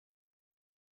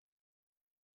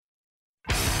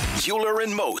Euler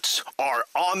and Moats are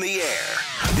on the air.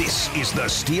 This is the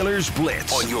Steelers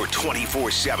Blitz on your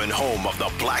 24/7 home of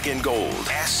the black and gold.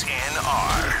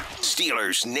 SNR,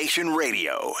 Steelers Nation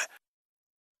Radio.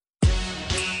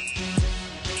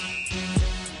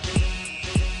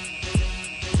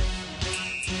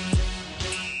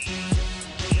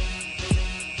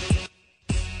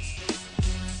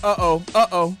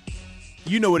 Uh-oh.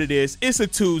 You know what it is. It's a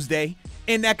Tuesday,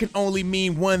 and that can only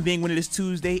mean one thing when it is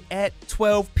Tuesday at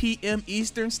 12 p.m.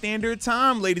 Eastern Standard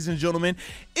Time, ladies and gentlemen.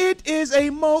 It is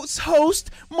a Moats host,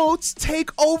 Moats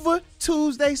Takeover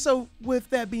Tuesday. So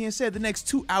with that being said, the next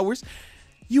 2 hours,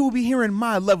 you will be hearing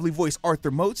my lovely voice,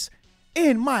 Arthur Moats,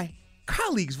 and my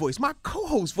colleague's voice, my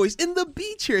co-host voice in the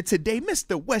B chair today,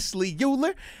 Mr. Wesley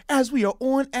Euler, as we are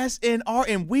on SNR,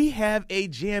 and we have a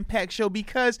jam-packed show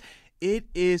because it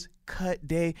is cut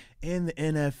day in the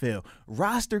NFL.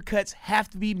 Roster cuts have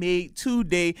to be made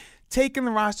today, taking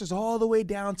the rosters all the way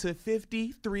down to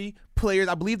 53 players.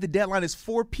 I believe the deadline is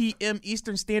 4 p.m.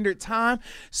 Eastern Standard Time,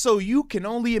 so you can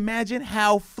only imagine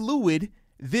how fluid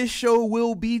this show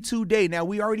will be today. Now,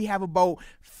 we already have about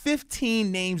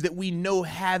 15 names that we know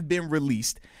have been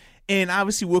released. And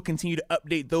obviously, we'll continue to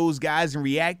update those guys and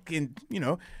react, and,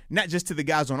 not just to the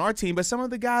guys on our team, but some of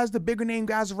the guys, the bigger name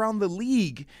guys around the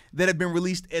league that have been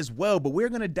released as well. But we're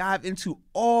going to dive into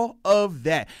all of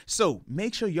that. So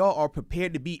make sure y'all are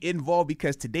prepared to be involved,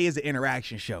 because today is an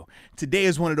interaction show. Today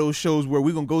is one of those shows where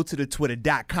we're going to go to the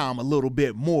twitter.com a little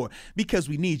bit more, because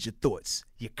we need your thoughts,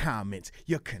 your comments,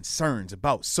 your concerns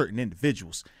about certain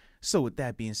individuals. So with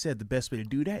that being said, the best way to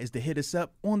do that is to hit us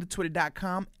up on the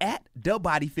twitter.com at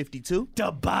TheBody52.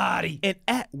 The Body. And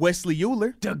at Wesley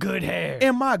Euler. The Good Hair.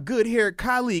 And my good-haired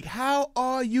colleague. How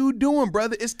are you doing,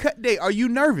 brother? It's cut day. Are you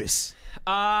nervous?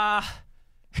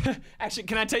 Actually,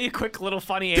 can I tell you a quick little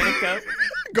funny anecdote?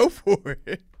 Go for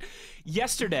it.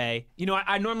 Yesterday,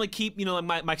 I normally keep,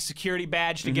 my security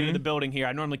badge to get into the building here.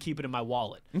 I normally keep it in my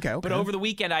wallet. Okay. But over the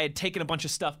weekend, I had taken a bunch of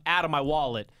stuff out of my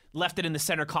wallet, left it in the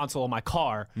center console of my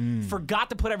car, forgot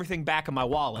to put everything back in my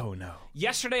wallet. Oh, no.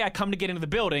 Yesterday, I come to get into the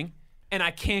building, and I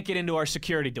can't get into our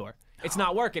security door. It's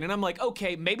not working. And I'm like,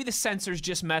 okay, maybe the sensors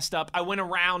just messed up. I went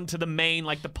around to the main,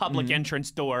 the public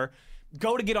entrance door,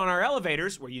 go to get on our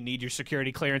elevators, where you need your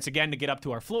security clearance again to get up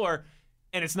to our floor,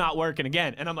 and it's not working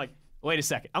again. And I'm like, wait a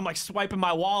second. I'm swiping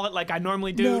my wallet like I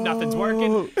normally do. No. Nothing's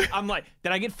working. I'm like,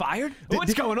 did I get fired?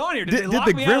 What's going on here? Did they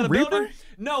lock me out of the building?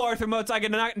 No, Arthur Moats, I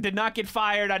did not get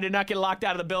fired. I did not get locked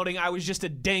out of the building. I was just a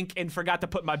dink and forgot to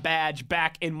put my badge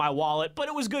back in my wallet. But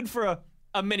it was good for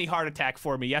a mini heart attack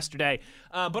for me yesterday.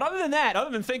 But other than that,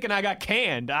 other than thinking I got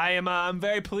canned, I'm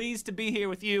very pleased to be here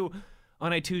with you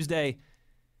on a Tuesday.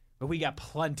 But we got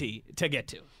plenty to get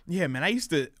to. Yeah, man, I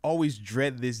used to always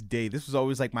dread this day. This was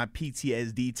always my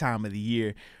PTSD time of the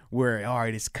year where, all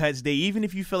right, it's cuts day. Even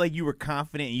if you feel like you were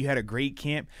confident and you had a great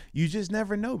camp, you just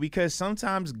never know, because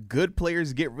sometimes good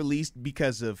players get released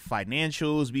because of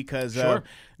financials, because of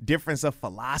difference of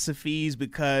philosophies,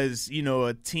 because,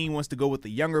 a team wants to go with a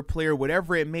younger player,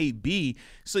 whatever it may be.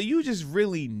 So you just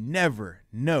really never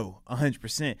know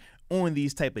 100% on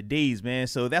these type of days, man.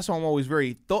 So that's why I'm always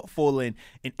very thoughtful and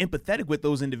empathetic with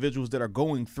those individuals that are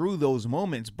going through those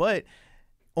moments. But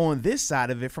on this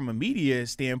side of it, from a media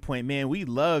standpoint, man, we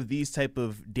love these type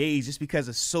of days just because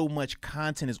of so much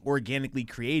content is organically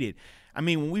created. I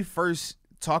mean, when we first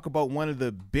talk about one of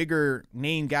the bigger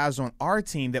name guys on our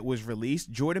team that was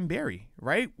released, Jordan Berry,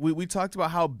 right? We talked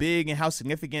about how big and how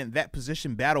significant that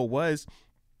position battle was,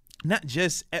 not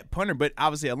just at punter, but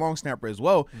obviously a long snapper as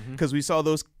well, because we saw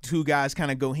those two guys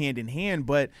kind of go hand in hand.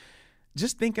 But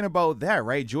just thinking about that,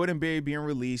 right? Jordan Berry being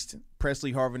released,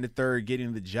 Presley Harvin III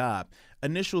getting the job.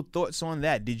 Initial thoughts on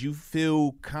that. Did you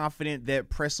feel confident that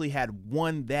Presley had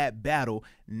won that battle,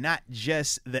 not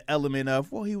just the element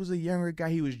of, well, he was a younger guy,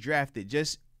 he was drafted,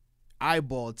 just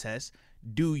eyeball test?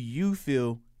 Do you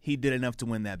feel he did enough to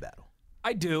win that battle?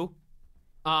 I do.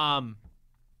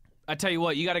 I tell you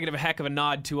what, you got to give a heck of a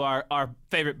nod to our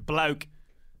favorite bloke,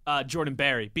 Jordan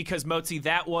Berry, because Moatsy,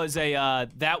 that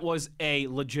was a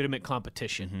legitimate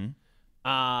competition.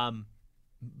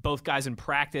 Both guys in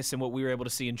practice and what we were able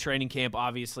to see in training camp,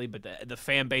 obviously, but the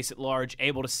fan base at large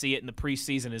able to see it in the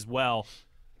preseason as well.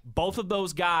 Both of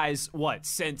those guys,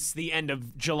 since the end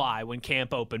of July when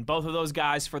camp opened, both of those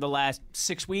guys for the last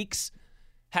 6 weeks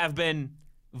have been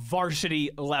varsity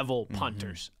level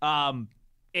punters.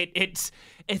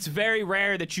 It's very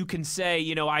rare that you can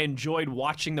say, I enjoyed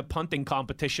watching the punting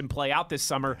competition play out this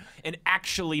summer and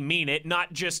actually mean it,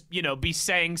 not just, be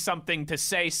saying something to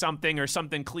say something or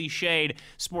something cliched,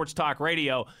 sports talk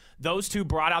radio. Those two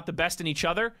brought out the best in each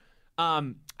other.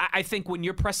 I think when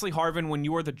you're Presley Harvin, when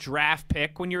you're the draft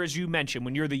pick, when you're, as you mentioned,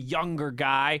 when you're the younger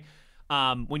guy,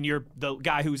 when you're the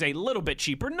guy who's a little bit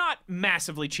cheaper, not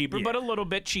massively cheaper, but a little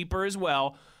bit cheaper as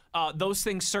well, those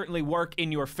things certainly work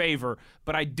in your favor.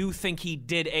 But I do think he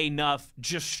did enough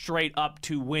just straight up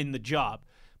to win the job.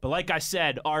 But like I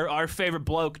said, our favorite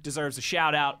bloke deserves a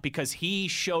shout-out because he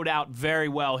showed out very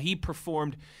well. He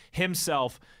performed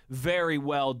himself very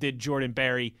well, did Jordan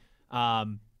Berry.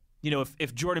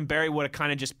 If Jordan Berry would have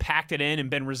kind of just packed it in and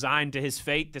been resigned to his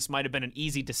fate, this might have been an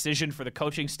easy decision for the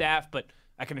coaching staff, but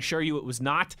I can assure you it was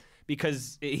not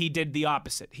because he did the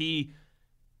opposite. He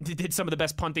did some of the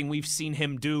best punting we've seen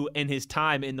him do in his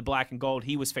time in the black and gold.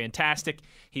 He was fantastic.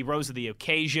 He rose to the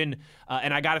occasion,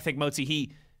 and I got to think, Motzi,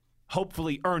 he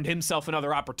hopefully earned himself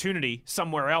another opportunity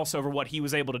somewhere else over what he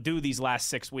was able to do these last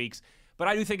 6 weeks. But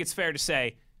I do think it's fair to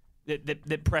say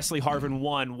that Presley Harvin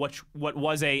won what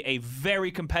was a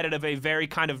very competitive, a very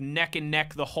kind of neck and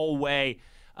neck the whole way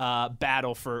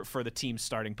battle for the team's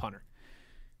starting punter.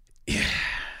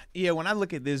 Yeah, when I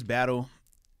look at this battle,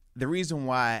 the reason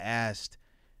why I asked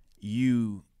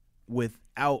you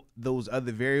without those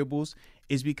other variables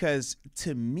is because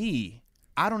to me,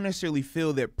 I don't necessarily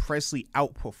feel that Presley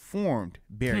outperformed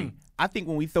Berry. I think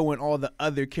when we throw in all the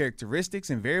other characteristics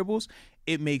and variables,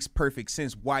 it makes perfect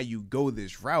sense why you go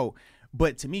this route.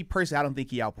 But to me personally, I don't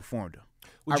think he outperformed him.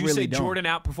 Would you say Jordan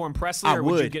outperformed Presley? I or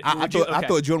would. I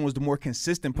thought Jordan was the more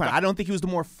consistent punter. Okay. I don't think he was the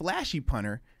more flashy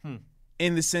punter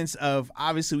in the sense of,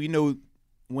 obviously, we know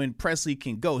when Presley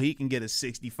can go, he can get a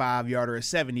 65-yarder or a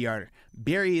 70-yarder.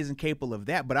 Berry isn't capable of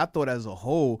that, but I thought as a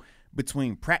whole,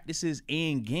 between practices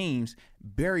and games,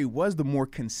 Berry was the more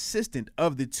consistent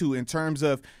of the two in terms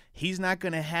of he's not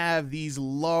going to have these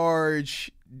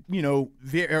large,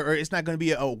 or it's not going to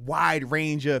be a wide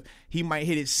range of he might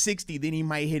hit it 60, then he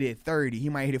might hit it 30, he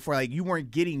might hit it 40. Like, you weren't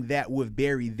getting that with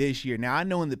Berry this year. Now, I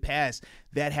know in the past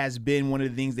that has been one of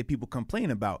the things that people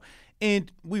complain about.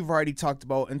 And we've already talked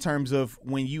about in terms of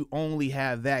when you only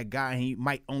have that guy and he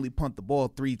might only punt the ball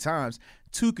 3 times,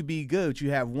 2 could be good. You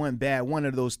have one bad, one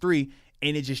of those 3,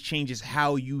 and it just changes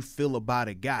how you feel about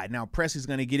a guy. Now, Presley's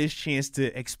going to get his chance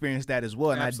to experience that as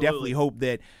well, and Absolutely. I definitely hope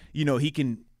that, he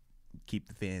can keep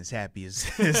the fans happy as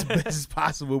best as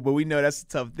possible, but we know that's a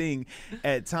tough thing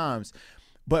at times.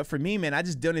 But for me, man, I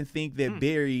just didn't think that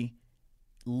Berry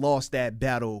lost that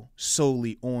battle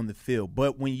solely on the field.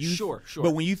 But when you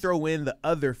But when you throw in the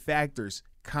other factors,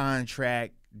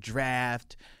 contract,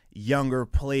 draft, younger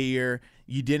player,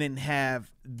 you didn't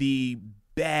have the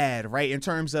bad, right? In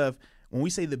terms of when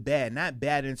we say the bad, not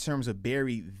bad in terms of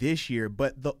Berry this year,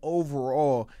 but the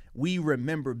overall, we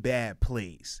remember bad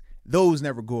plays. Those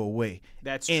never go away.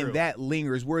 That's true. true. And that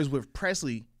lingers. Whereas with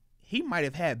Presley, he might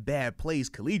have had bad plays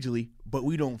collegially, but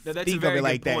we don't think of it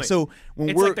like that. So when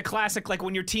it's like the classic, like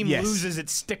when your team loses, it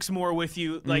sticks more with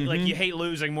you. Like you hate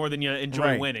losing more than you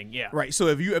enjoy winning. Yeah. Right. So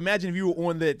if you were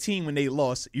on the team when they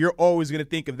lost, you're always going to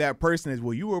think of that person as,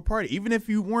 well, you were a part of it. Even if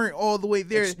you weren't all the way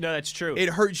there. No, that's true. It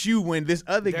hurts you when this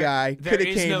other guy could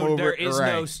have came over.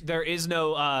 There is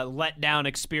no letdown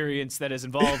experience that has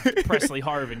involved Presley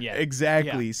Harvin yet.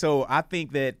 Exactly. Yeah. So I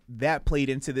think that played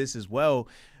into this as well.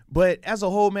 But as a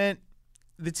whole, man,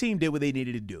 the team did what they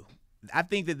needed to do. I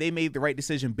think that they made the right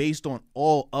decision based on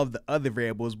all of the other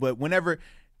variables. But whenever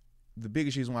the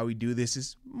biggest reason why we do this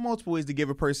is multiple ways to give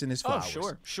a person his flowers.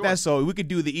 Sure. That's all. We could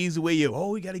do the easy way of,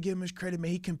 we got to give him his credit,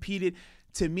 man. He competed.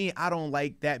 To me, I don't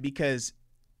like that because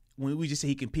when we just say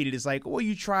he competed, it's like,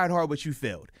 you tried hard, but you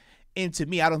failed. And to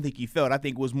me, I don't think he failed. I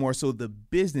think it was more so the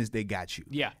business that got you,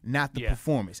 not the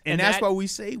performance. And that's why we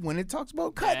say when it talks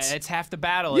about cuts. It's half the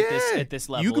battle at this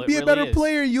level. You could be a better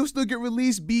player, you'll still get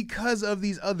released because of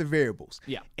these other variables.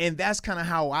 Yeah. And that's kind of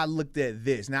how I looked at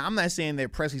this. Now, I'm not saying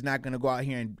that Presley's not going to go out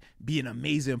here and be an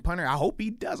amazing punter. I hope he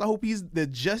does. I hope he's the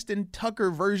Justin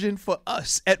Tucker version for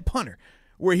us at punter,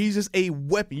 where he's just a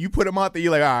weapon. You put him out there,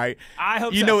 you're like, all right, I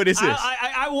hope you know what this is.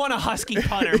 I want a husky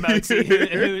punter,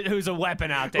 Motzi, who's a weapon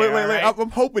out there. Wait.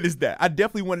 I'm hoping it's that. I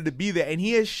definitely wanted to be that, and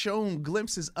he has shown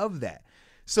glimpses of that.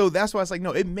 So that's why it's like,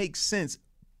 no, it makes sense.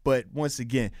 But once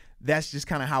again, that's just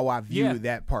kind of how I view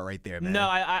that part right there, man. No,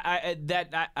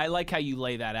 I like how you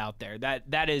lay that out there.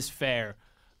 That is fair.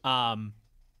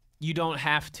 You don't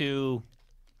have to,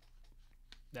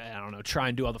 I don't know, try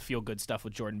and do all the feel-good stuff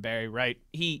with Jordan Berry, right?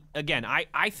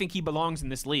 I think he belongs in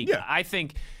this league. Yeah. I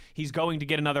think he's going to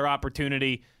get another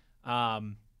opportunity.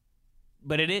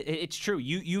 But it's true.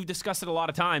 You've discussed it a lot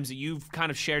of times. You've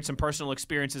kind of shared some personal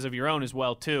experiences of your own as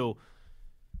well, too.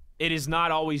 it is not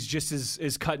always just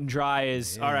as cut and dry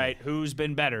as, all right, who's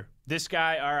been better? This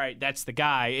guy, all right, that's the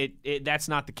guy. That's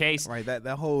not the case. Right, that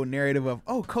whole narrative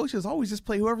of, coaches always just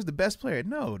play whoever's the best player.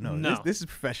 No. This is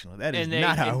professional. That is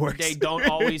not how it works. They don't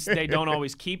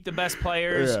always keep the best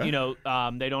players. Yeah. You know,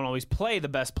 they don't always play the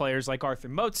best players, like Arthur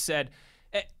Moats said.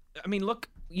 I mean, look,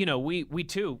 you know, we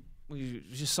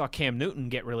just saw Cam Newton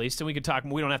get released, and we could talk.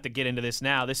 We don't have to get into this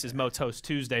now. This is Moats Host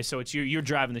Tuesday, so it's you're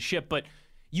driving the ship, but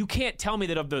you can't tell me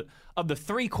that of the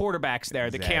three quarterbacks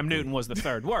there, that Cam Newton was the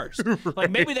third worst. Right.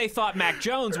 Like, maybe they thought Mac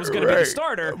Jones was going to be the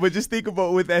starter. But just think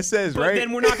about what that says, but right?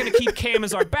 Then we're not going to keep Cam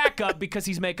as our backup because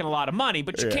he's making a lot of money.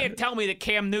 But you can't tell me that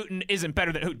Cam Newton isn't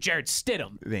better than Jared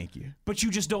Stidham. Thank you. But you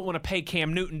just don't want to pay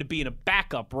Cam Newton to be in a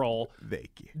backup role. Thank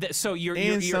you. So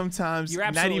you're sometimes you're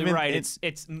absolutely not even, right.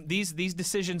 It's these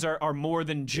decisions are more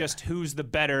than just who's the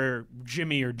better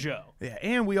Jimmy or Joe. Yeah,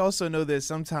 and we also know that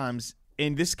sometimes,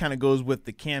 and this kind of goes with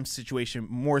the Cam situation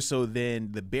more so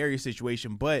than the Barry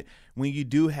situation, but when you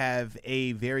do have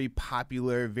a very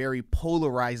popular, very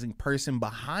polarizing person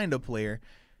behind a player,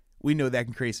 we know that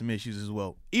can create some issues as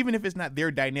well. Even if it's not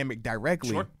their dynamic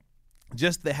directly, Sure.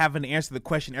 Just to having to answer the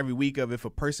question every week of if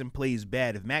a person plays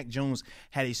bad, if Mac Jones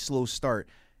had a slow start,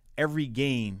 every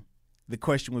game the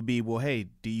question would be, well, hey,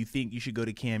 do you think you should go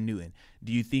to Cam Newton?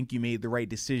 Do you think you made the right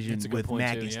decision with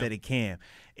Mac instead of Cam?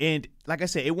 And like I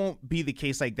said, it won't be the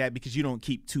case like that because you don't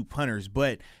keep two punters.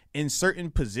 But in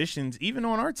certain positions, even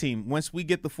on our team, once we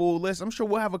get the full list, I'm sure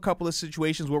we'll have a couple of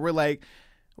situations where we're like,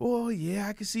 well, yeah,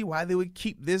 I can see why they would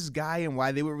keep this guy and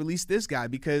why they would release this guy,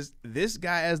 because this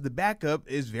guy as the backup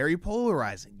is very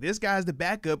polarizing. This guy as the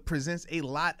backup presents a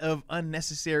lot of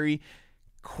unnecessary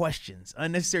questions,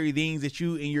 unnecessary things that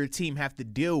you and your team have to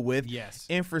deal with. Yes.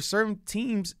 And for certain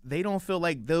teams, they don't feel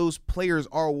like those players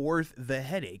are worth the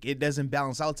headache. It doesn't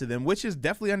balance out to them, which is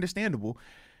definitely understandable.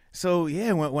 So,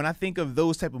 yeah, when I think of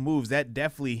those type of moves, that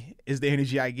definitely is the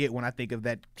energy I get when I think of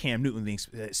that Cam Newton thing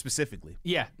specifically.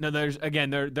 Yeah. No,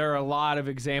 there are a lot of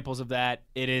examples of that.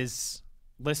 It is,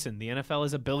 listen, the NFL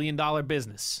is $1 billion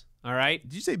business, all right?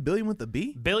 Did you say billion with a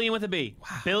B? Billion with a B. Wow.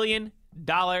 $1 billion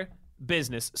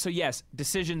business. So, yes,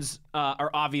 decisions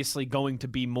are obviously going to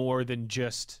be more than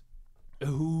just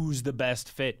who's the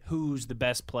best fit, who's the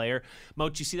best player.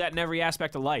 Moach, you see that in every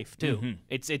aspect of life, too. Mm-hmm.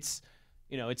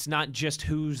 It's not just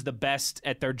who's the best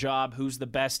at their job, who's the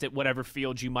best at whatever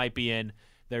field you might be in.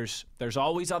 There's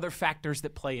always other factors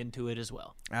that play into it as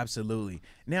well. Absolutely.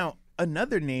 Now,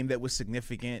 another name that was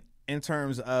significant in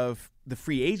terms of the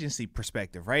free agency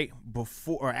perspective, right?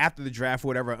 Before or after the draft,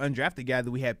 whatever, undrafted guy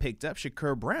that we had picked up,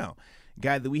 Shakur Brown,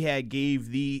 guy that we had gave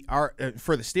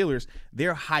for the Steelers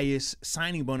their highest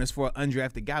signing bonus for an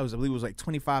undrafted guy I believe it was like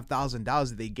 $25,000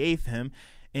 that they gave him.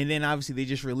 And then obviously they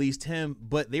just released him,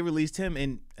 but they released him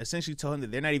and essentially told him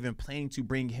that they're not even planning to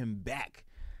bring him back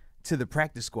to the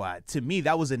practice squad. To me,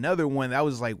 that was another one that I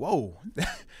was like, whoa, this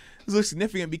looks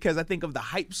significant because I think of the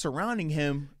hype surrounding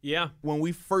him. Yeah. When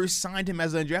we first signed him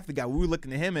as an undrafted guy, we were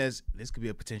looking at him as this could be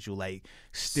a potential like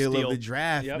steal of the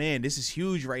draft. Yep. Man, this is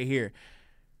huge right here.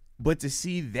 But to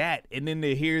see that and then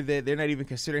to hear that they're not even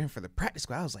considering him for the practice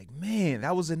squad, I was like, man,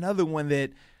 that was another one that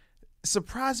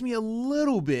surprised me a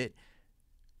little bit.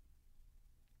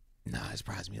 Nah, it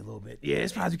surprised me a little bit. Yeah, it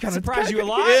surprised me kind of. Surprised you a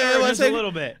lot, yeah, or just a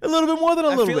little bit? A little bit more than a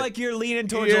little bit. I feel like you're leaning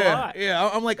towards a lot. Yeah,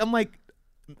 I'm like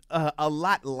a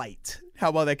lot light. How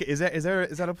about that? Is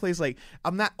that a place like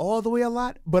I'm not all the way a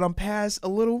lot, but I'm past a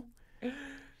little?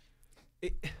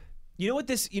 You know what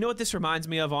this reminds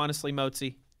me of, honestly,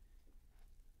 Moatsy?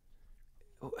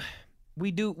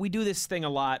 We do this thing a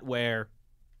lot where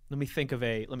let me think of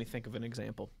an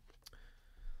example.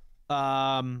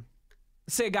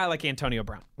 Say a guy like Antonio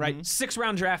Brown, right? Mm-hmm.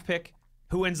 6th-round draft pick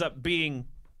who ends up being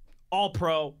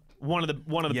all-pro, one of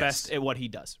the best at what he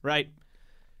does, right?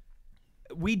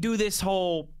 We do this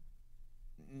whole,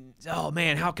 oh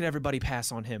man, how could everybody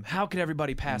pass on him? How could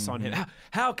everybody pass on him?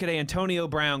 How could Antonio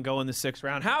Brown go in the 6th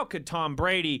round? How could Tom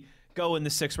Brady go in the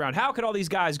 6th round? How could all these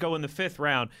guys go in the 5th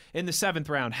round, in the 7th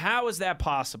round? How is that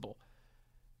possible?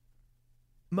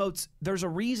 Moats, there's a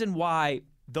reason why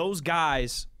those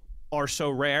guys are so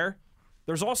rare.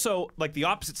 There's also, like, the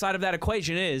opposite side of that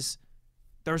equation is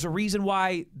there's a reason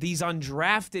why these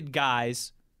undrafted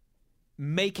guys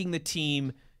making the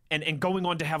team and going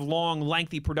on to have long,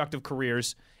 lengthy, productive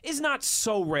careers is not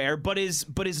so rare, but is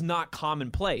not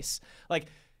commonplace. Like,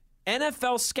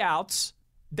 NFL scouts,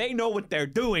 they know what they're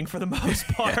doing for the most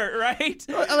part, right?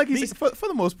 Like you said, for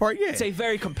the most part, yeah. It's a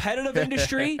very competitive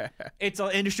industry. It's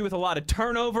an industry with a lot of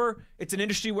turnover. It's an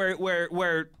industry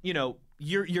where you know,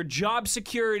 your job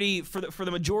security for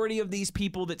the majority of these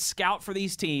people that scout for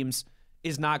these teams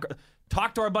is not.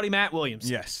 Talk to our buddy Matt Williams.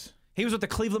 Yes. He was with the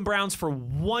Cleveland Browns for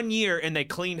 1 year, and they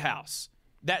cleaned house.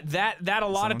 That a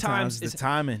lot of times is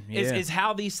timing. Is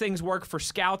how these things work for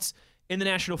scouts in the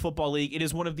National Football League. It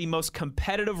is one of the most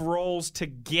competitive roles to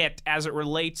get as it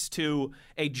relates to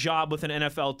a job with an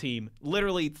NFL team.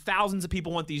 Literally, thousands of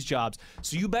people want these jobs.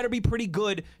 So you better be pretty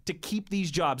good to keep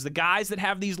these jobs. The guys that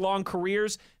have these long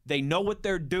careers, they know what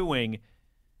they're doing.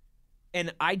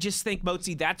 And I just think,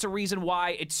 Motzi, that's a reason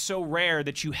why it's so rare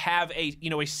that you have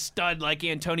a stud like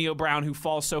Antonio Brown who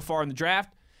falls so far in the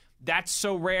draft. That's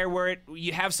so rare where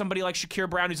you have somebody like Shakir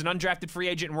Brown who's an undrafted free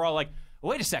agent, and we're all like,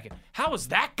 wait a second, how was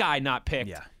that guy not picked?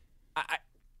 Yeah.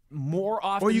 More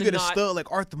often or you than get a not, stud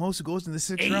like Arthur Mosa goes in the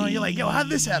 6th round. You're like, yo, how'd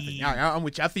this happen? I'm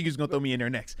with you. I think he's going to throw me in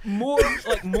there next. More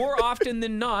often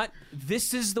than not,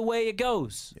 this is the way it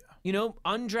goes. Yeah.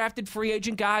 Undrafted free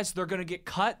agent guys, they're going to get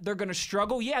cut. They're going to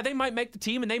struggle. Yeah, they might make the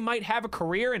team, and they might have a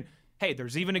career. And, hey,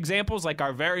 there's even examples like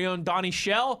our very own Donnie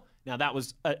Shell. Now, that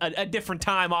was a different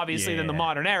time, obviously, than the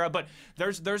modern era, but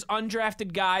there's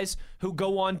undrafted guys who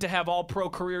go on to have all-pro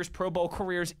careers, Pro Bowl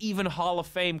careers, even Hall of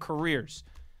Fame careers.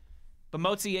 But,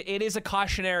 Motzi, it is a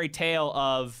cautionary tale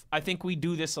of, I think we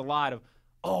do this a lot of,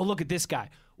 oh, look at this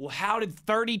guy. Well, how did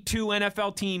 32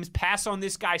 NFL teams pass on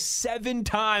this guy 7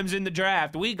 times in the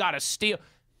draft? We got to steal.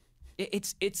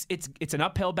 It's an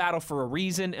uphill battle for a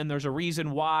reason, and there's a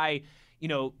reason why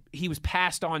he was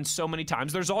passed on so many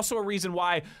times. There's also a reason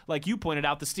why, like you pointed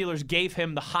out, the Steelers gave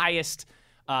him the highest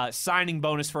signing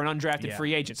bonus for an undrafted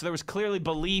free agent. So there was clearly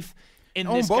belief in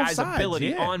this guy's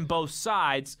ability on both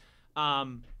sides.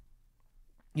 But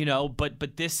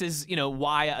this is,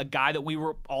 why a guy that we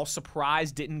were all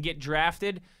surprised didn't get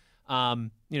drafted.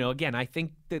 Again, I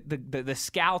think that the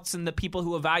scouts and the people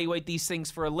who evaluate these things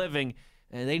for a living,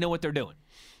 they know what they're doing.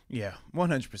 Yeah,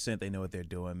 100% they know what they're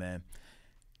doing, man.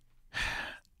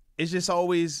 It's just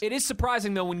always... It is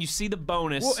surprising, though, when you see the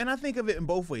bonus. Well, and I think of it in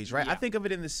both ways, right? Yeah. I think of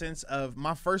it in the sense of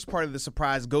my first part of the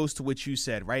surprise goes to what you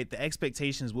said, right? The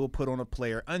expectations we'll put on a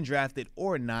player, undrafted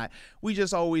or not. We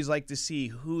just always like to see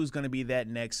who's going to be that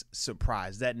next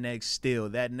surprise, that next steal,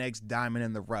 that next diamond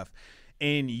in the rough.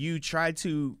 And you try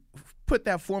to put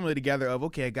that formula together of,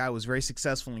 okay, a guy was very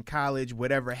successful in college,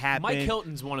 whatever happened. Mike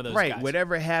Hilton's one of those guys. Right,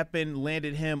 whatever happened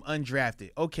landed him undrafted.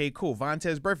 Okay, cool.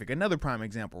 Vontaze Burfict, another prime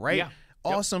example, right? Yeah.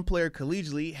 Awesome player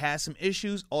collegially, has some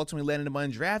issues, ultimately landed him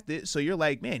undrafted. So you're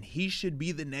like, man, he should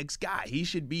be the next guy. He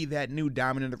should be that new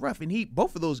diamond in the rough. And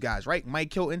both of those guys, right,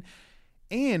 Mike Hilton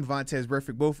and Vontaze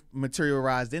Burfict both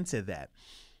materialized into that.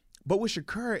 But with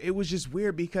Shakir, it was just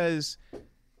weird because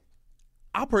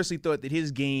I personally thought that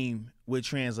his game would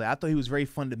translate. I thought he was very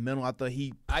fundamental. I thought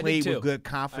he played with good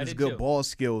confidence, good ball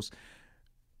skills.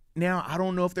 Now, I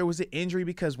don't know if there was an injury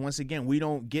because, once again, we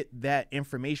don't get that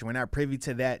information. We're not privy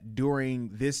to that during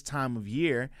this time of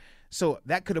year. So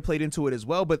that could have played into it as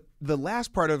well. But the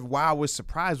last part of why I was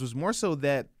surprised was more so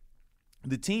that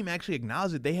the team actually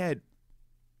acknowledged that they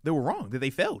were wrong, that they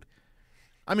failed.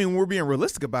 I mean, we're being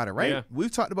realistic about it, right? Yeah. We've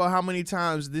talked about how many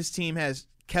times this team has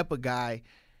kept a guy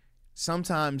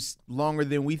sometimes longer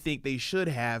than we think they should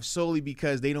have solely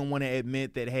because they don't want to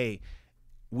admit that, hey,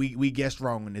 we guessed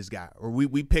wrong on this guy, or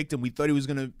we picked him. We thought he was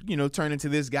going to, turn into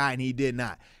this guy, and he did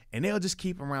not. And they'll just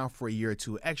keep him around for a year or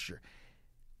two extra.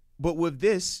 But with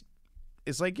this,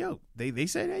 it's like, they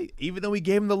said, hey, even though we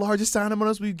gave him the largest signing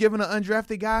bonus we've given an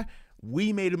undrafted guy,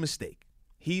 we made a mistake.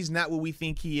 He's not what we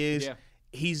think he is. Yeah.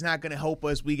 He's not going to help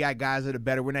us. We got guys that are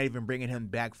better. We're not even bringing him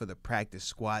back for the practice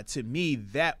squad. To me,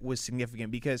 that was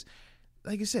significant because,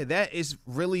 like I said, that is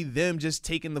really them just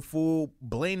taking the full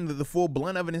blame, the full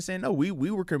blunt of it and saying, no, we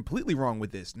were completely wrong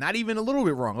with this. Not even a little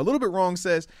bit wrong. A little bit wrong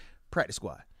says practice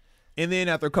squad. And then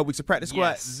after a couple weeks of practice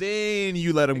squad, then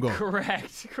you let them go.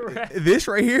 Correct. This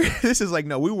right here, this is like,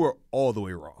 no, we were all the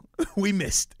way wrong. We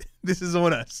missed. This is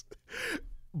on us.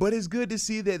 But it's good to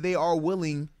see that they are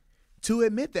willing to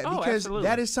admit that because absolutely.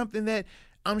 That is something that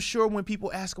I'm sure when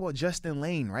people ask about Justin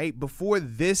Layne, right, before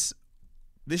this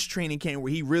training camp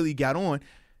where he really got on,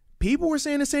 people were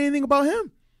saying the same thing about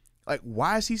him. Like,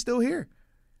 why is he still here?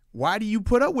 Why do you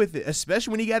put up with it?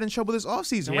 Especially when he got in trouble this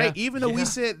offseason, right? Even though we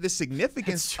said the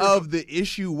significance of the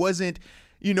issue wasn't,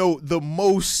 the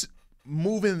most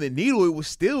moving the needle, it was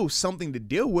still something to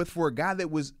deal with for a guy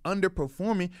that was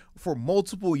underperforming for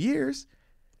multiple years.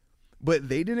 But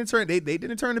they didn't turn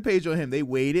the page on him. They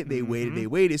waited, they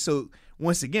waited. So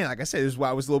once again, like I said, this is why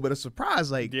I was a little bit of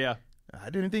surprise. Like, I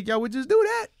didn't think y'all would just do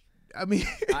that. I mean,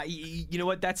 you know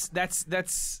what? That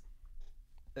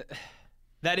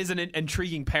is an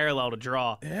intriguing parallel to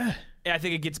draw. Yeah. I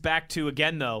think it gets back to,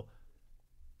 again, though,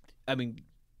 I mean,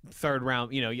 third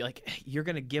round, you're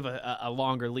going to give a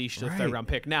longer leash to the third round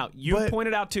pick. Now, you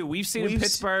pointed out, too, we've seen in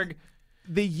Pittsburgh,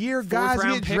 the year guys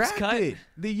get drafted. Cut.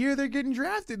 The year they're getting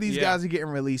drafted, these guys are getting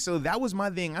released. So that was my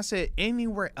thing. I said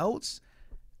anywhere else,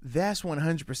 that's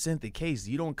 100% the case.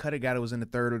 You don't cut a guy that was in the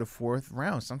 3rd or the 4th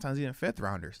round, sometimes even 5th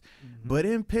rounders. Mm-hmm. But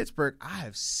in Pittsburgh, I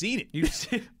have seen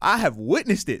it. I have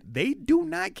witnessed it. They do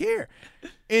not care.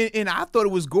 And I thought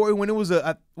it was gory when it was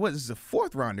a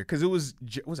 4th rounder, because it was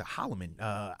a Holloman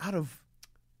out of,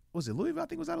 was it Louisville? I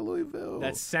think it was out of Louisville.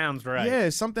 That sounds right. Yeah,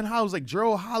 something House like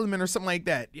Gerald Holloman or something like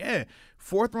that. Yeah,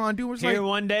 4th round dude was here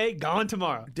one day, gone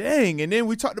tomorrow. Dang. And then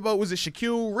we talked about, was it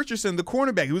Shaquille Richardson, the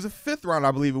cornerback? He was a 5th round,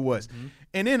 I believe it was. Mm-hmm.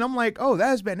 And then I'm like, oh,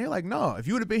 that's bad. And they're like, no, if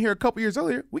you would have been here a couple years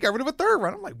earlier, we got rid of a 3rd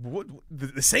round. I'm like, what?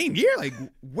 The same year? Like,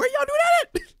 where y'all do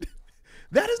that at?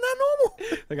 That is not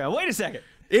normal. Like, wait a second.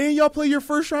 And y'all play your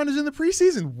first rounders in the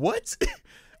preseason. What?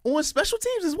 On special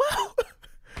teams as well?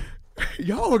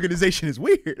 Y'all organization is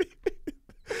weird.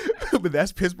 But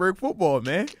that's Pittsburgh football,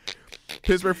 man.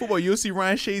 Pittsburgh football, you'll see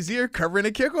Ryan Shazier covering a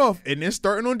kickoff and then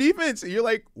starting on defense. And you're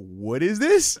like, what is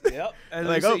this? Yep. And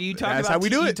like, so that's how we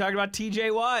do it. You talked about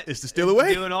TJ Watt. It's the steal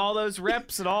away. Doing all those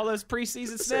reps and all those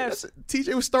preseason snaps.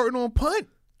 TJ was starting on punt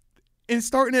and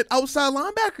starting at outside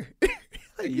linebacker.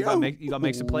 Like, you gotta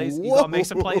make some plays. You gotta make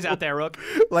some plays out there, Rook.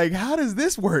 Like, how does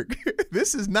this work?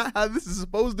 This is not how this is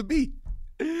supposed to be.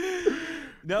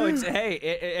 No, it's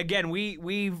again.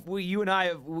 You and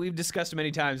I we've discussed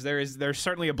many times. There's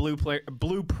certainly a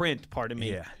blueprint. Pardon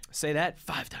me. Yeah. Say that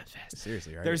 5 times fast.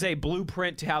 Seriously, right? There's a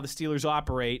blueprint to how the Steelers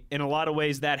operate. In a lot of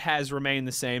ways, that has remained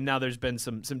the same. Now, there's been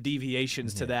some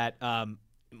deviations to that.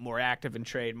 More active in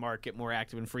trade market, more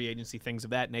active in free agency, things of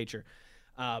that nature.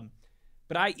 But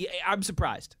I'm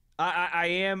surprised. I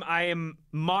am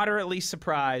moderately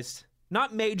surprised.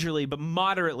 Not majorly, but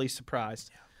moderately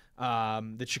surprised.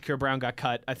 That Shakur Brown got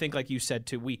cut. I think, like you said,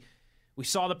 too, we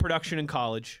saw the production in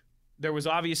college. There was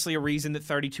obviously a reason that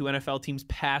 32 NFL teams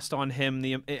passed on him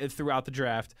throughout the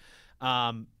draft.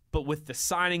 But with the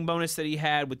signing bonus that he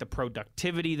had, with the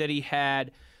productivity that he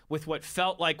had, with what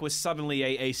felt like was suddenly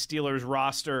a Steelers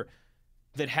roster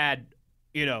that had,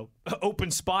 open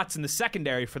spots in the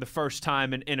secondary for the first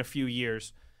time in a few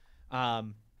years,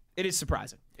 it is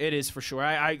surprising. It is for sure.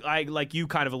 I like you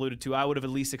kind of alluded to, I would have at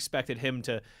least expected him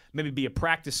to maybe be a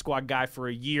practice squad guy for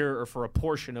a year or for a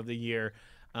portion of the year.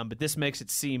 But this makes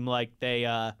it seem like they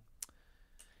not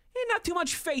too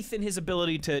much faith in his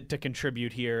ability to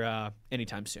contribute here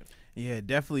anytime soon. Yeah, it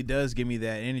definitely does give me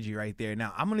that energy right there.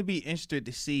 Now, I'm going to be interested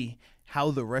to see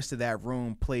how the rest of that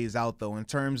room plays out, though, in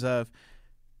terms of,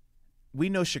 we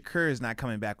know Shakur is not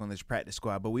coming back on this practice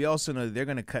squad, but we also know that they're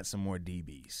going to cut some more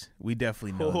DBs. We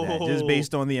definitely know that, just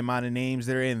based on the amount of names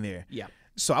that are in there. Yeah.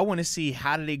 So I want to see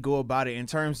how do they go about it in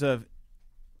terms of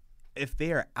if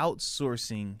they are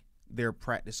outsourcing their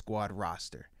practice squad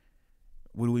roster.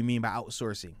 What do we mean by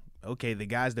outsourcing? Okay, the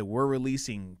guys that we're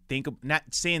releasing, not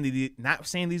saying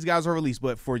these guys are released,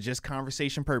 but for just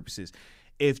conversation purposes,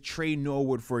 if Trey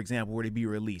Norwood, for example, were to be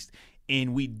released,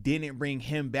 and we didn't bring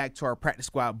him back to our practice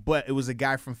squad, but it was a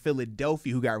guy from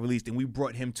Philadelphia who got released, and we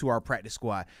brought him to our practice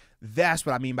squad. That's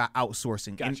what I mean by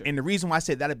outsourcing. Gotcha. And the reason why I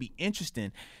said that'd be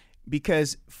interesting,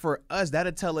 because for us,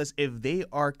 that'll tell us if they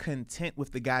are content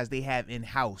with the guys they have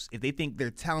in-house, if they think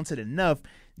they're talented enough,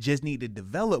 just need to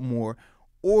develop more,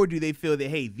 or do they feel that,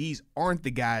 hey, these aren't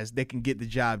the guys that can get the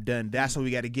job done? That's why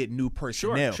we got to get new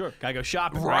personnel. Sure. Gotta go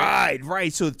shopping.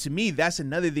 Right. So to me, that's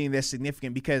another thing that's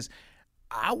significant, because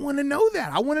I want to know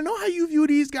that. I want to know how you view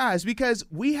these guys, because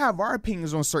we have our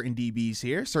opinions on certain DBs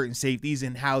here, certain safeties,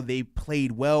 and how they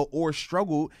played well or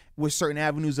struggled with certain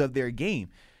avenues of their game.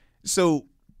 So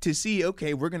to see,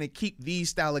 okay, we're going to keep these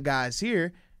style of guys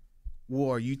here,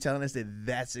 well, are you telling us that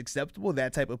that's acceptable,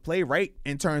 that type of play, right?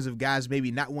 In terms of guys maybe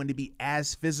not wanting to be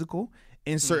as physical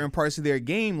in certain parts of their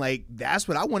game, like, that's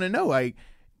what I want to know, like,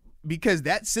 because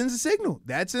that sends a signal.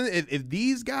 If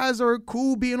these guys are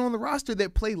cool being on the roster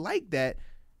that play like that,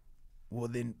 well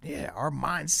then, yeah, our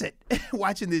mindset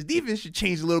watching this defense should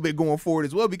change a little bit going forward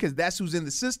as well, because that's who's in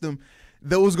the system.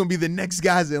 Those are going to be the next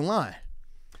guys in line.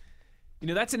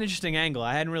 That's an interesting angle.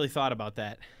 I hadn't really thought about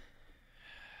that.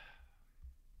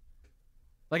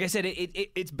 Like I said,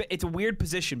 it's a weird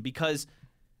position, because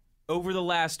over the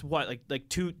last like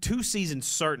two seasons,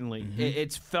 certainly,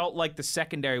 it's felt like the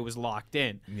secondary was locked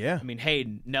in. Yeah, I mean,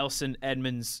 Hayden, Nelson,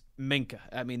 Edmonds, Minka.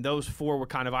 I mean, those four were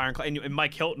kind of ironclad, and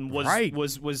Mike Hilton was right.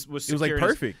 was it was like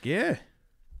perfect. Yeah,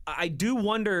 I do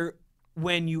wonder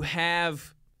when you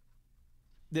have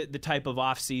the type of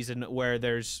offseason where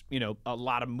there's a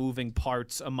lot of moving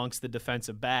parts amongst the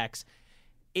defensive backs,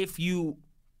 if you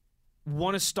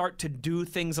want to start to do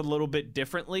things a little bit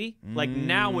differently, like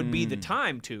now would be the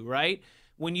time to, right?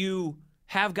 When you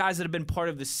have guys that have been part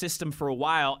of the system for a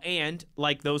while, and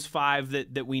like those 5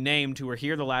 that we named who were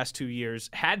here the last 2 years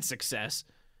had success,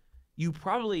 you're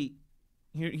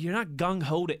not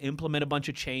gung-ho to implement a bunch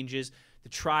of changes, to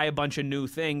try a bunch of new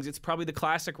things. It's probably the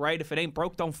classic, right? If it ain't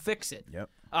broke, don't fix it. Yep.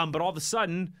 But all of a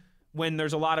sudden, when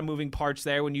there's a lot of moving parts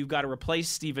there, when you've got to replace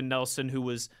Steven Nelson, who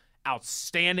was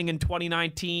outstanding in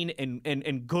 2019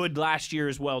 and good last year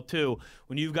as well, too,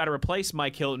 when you've got to replace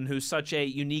Mike Hilton, who's such a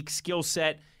unique skill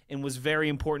set and was very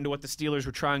important to what the Steelers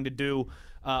were trying to do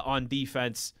on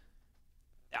defense.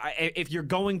 If you're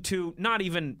going to not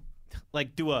even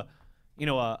like do a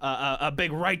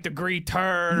big right degree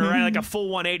turn or like a full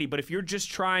 180, but if you're just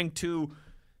trying to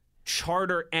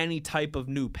charter any type of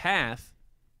new path,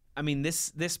 I mean,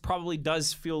 this probably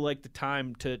does feel like the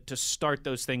time to start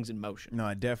those things in motion. No,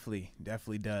 it definitely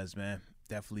does, man.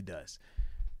 Definitely does.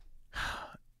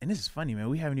 And this is funny, man.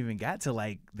 We haven't even got to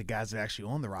like the guys that are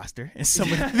actually on the roster and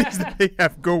some of the things that they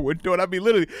have going. I mean,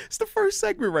 literally, it's the first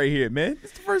segment right here, man.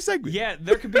 It's the first segment. Yeah,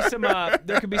 there could be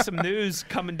some news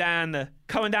coming down the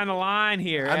line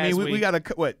here. I mean, we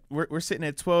got what? We're sitting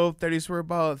at 12:30, so we're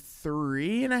about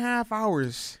 3.5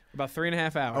 hours. About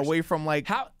 3.5 hours away from like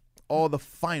all the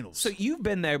finals. So you've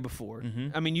been there before. Mm-hmm.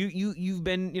 I mean, you've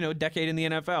been a decade in the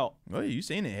NFL. Oh, you've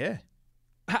seen it, yeah.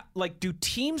 Like, do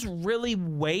teams really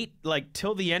wait like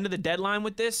till the end of the deadline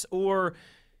with this, or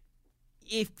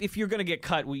if you're gonna get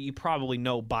cut, you probably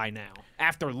know by now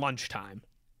after lunchtime?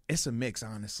 It's a mix,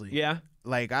 honestly. Yeah.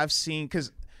 Like I've seen,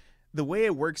 because the way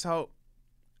it works out,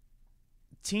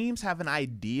 teams have an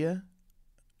idea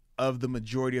of the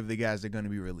majority of the guys they're going to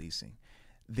be releasing.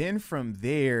 Then from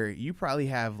there, you probably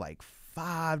have like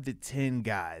 5 to 10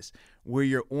 guys where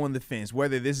you're on the fence,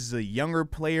 whether this is a younger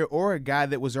player or a guy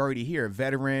that was already here, a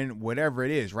veteran, whatever it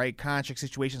is, right? Contract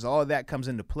situations, all of that comes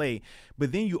into play.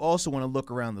 But then you also want to look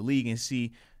around the league and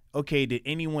see, okay,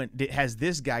 has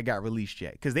this guy got released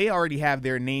yet? Because they already have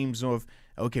their names of,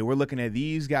 okay, we're looking at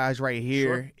these guys right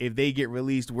here. Sure. If they get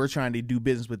released, we're trying to do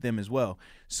business with them as well.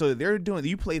 So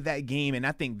you play that game, and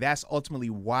I think that's ultimately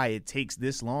why it takes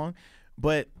this long.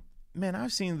 But, man,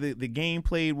 I've seen the game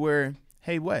played where,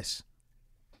 hey, Wes,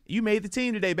 you made the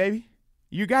team today, baby.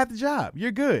 You got the job.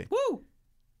 You're good. Woo!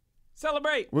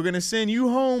 Celebrate. We're going to send you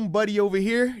home, buddy, over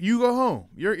here. You go home.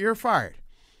 You're fired.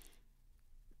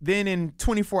 Then in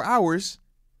 24 hours,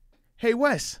 hey,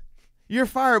 Wes, you're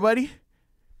fired, buddy.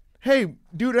 Hey,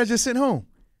 dude, I just sent home.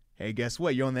 Hey, guess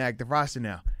what? You're on the active roster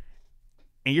now.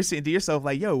 And you're saying to yourself,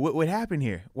 like, yo, what happened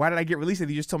here? Why did I get released if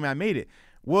you just told me I made it?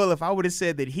 Well, if I would have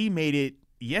said that he made it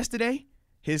yesterday,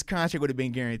 his contract would have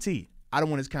been guaranteed. I don't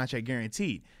want his contract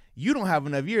guaranteed. You don't have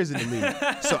enough years in the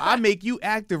league. So I make you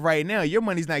active right now. Your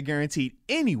money's not guaranteed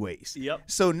anyways. Yep.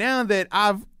 So now that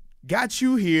I've got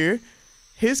you here,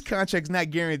 his contract's not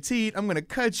guaranteed. I'm going to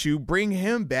cut you, bring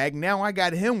him back. Now I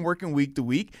got him working week to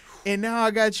week. And now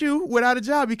I got you without a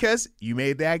job because you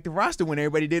made the active roster when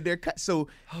everybody did their cut. So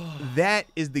that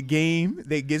is the game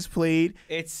that gets played.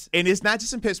 And it's not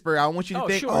just in Pittsburgh. I want you to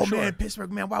think, sure. Man,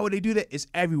 Pittsburgh, man, why would they do that? It's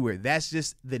everywhere. That's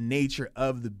just the nature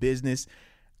of the business.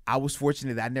 I was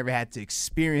fortunate that I never had to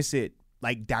experience it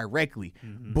like directly,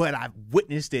 but I've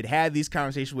witnessed it, had these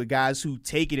conversations with guys who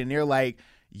take it and they're like,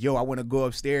 yo, I want to go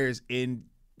upstairs and,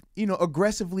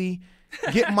 aggressively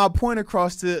get my point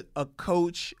across to a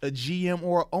coach, a GM,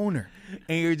 or an owner.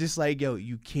 And you're just like, yo,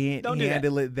 you can't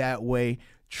handle it that way.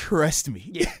 Trust me.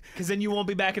 Yeah, because then you won't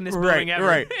be back in this building ever.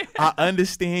 Right. I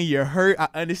understand you're hurt. I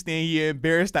understand you're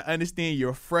embarrassed. I understand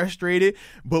you're frustrated.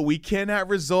 But we cannot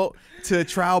resort to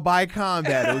trial by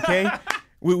combat, okay?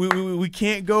 We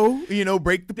can't go,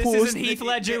 break the pool. This isn't Heath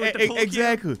Ledger with the pool cue.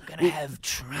 Exactly. We're going to have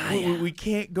trial. We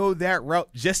can't go that route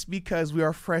just because we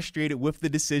are frustrated with the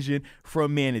decision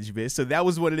from management. So that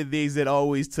was one of the things that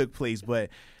always took place. But,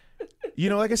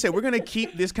 like I said, we're going to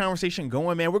keep this conversation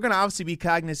going, man. We're going to obviously be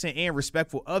cognizant and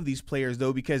respectful of these players,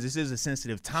 though, because this is a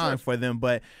sensitive time for them.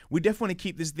 But we definitely want to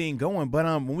keep this thing going. But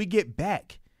when we get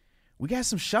back, we got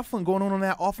some shuffling going on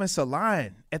that offensive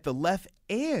line at the left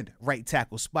and right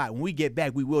tackle spot. When we get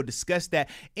back, we will discuss that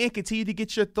and continue to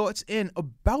get your thoughts in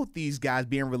about these guys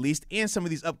being released and some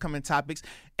of these upcoming topics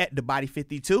at The Body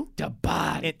 52. The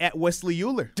Body. And at Wesley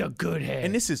Euler. The Good Head.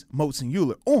 And this is Moats and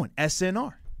Euler on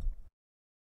SNR.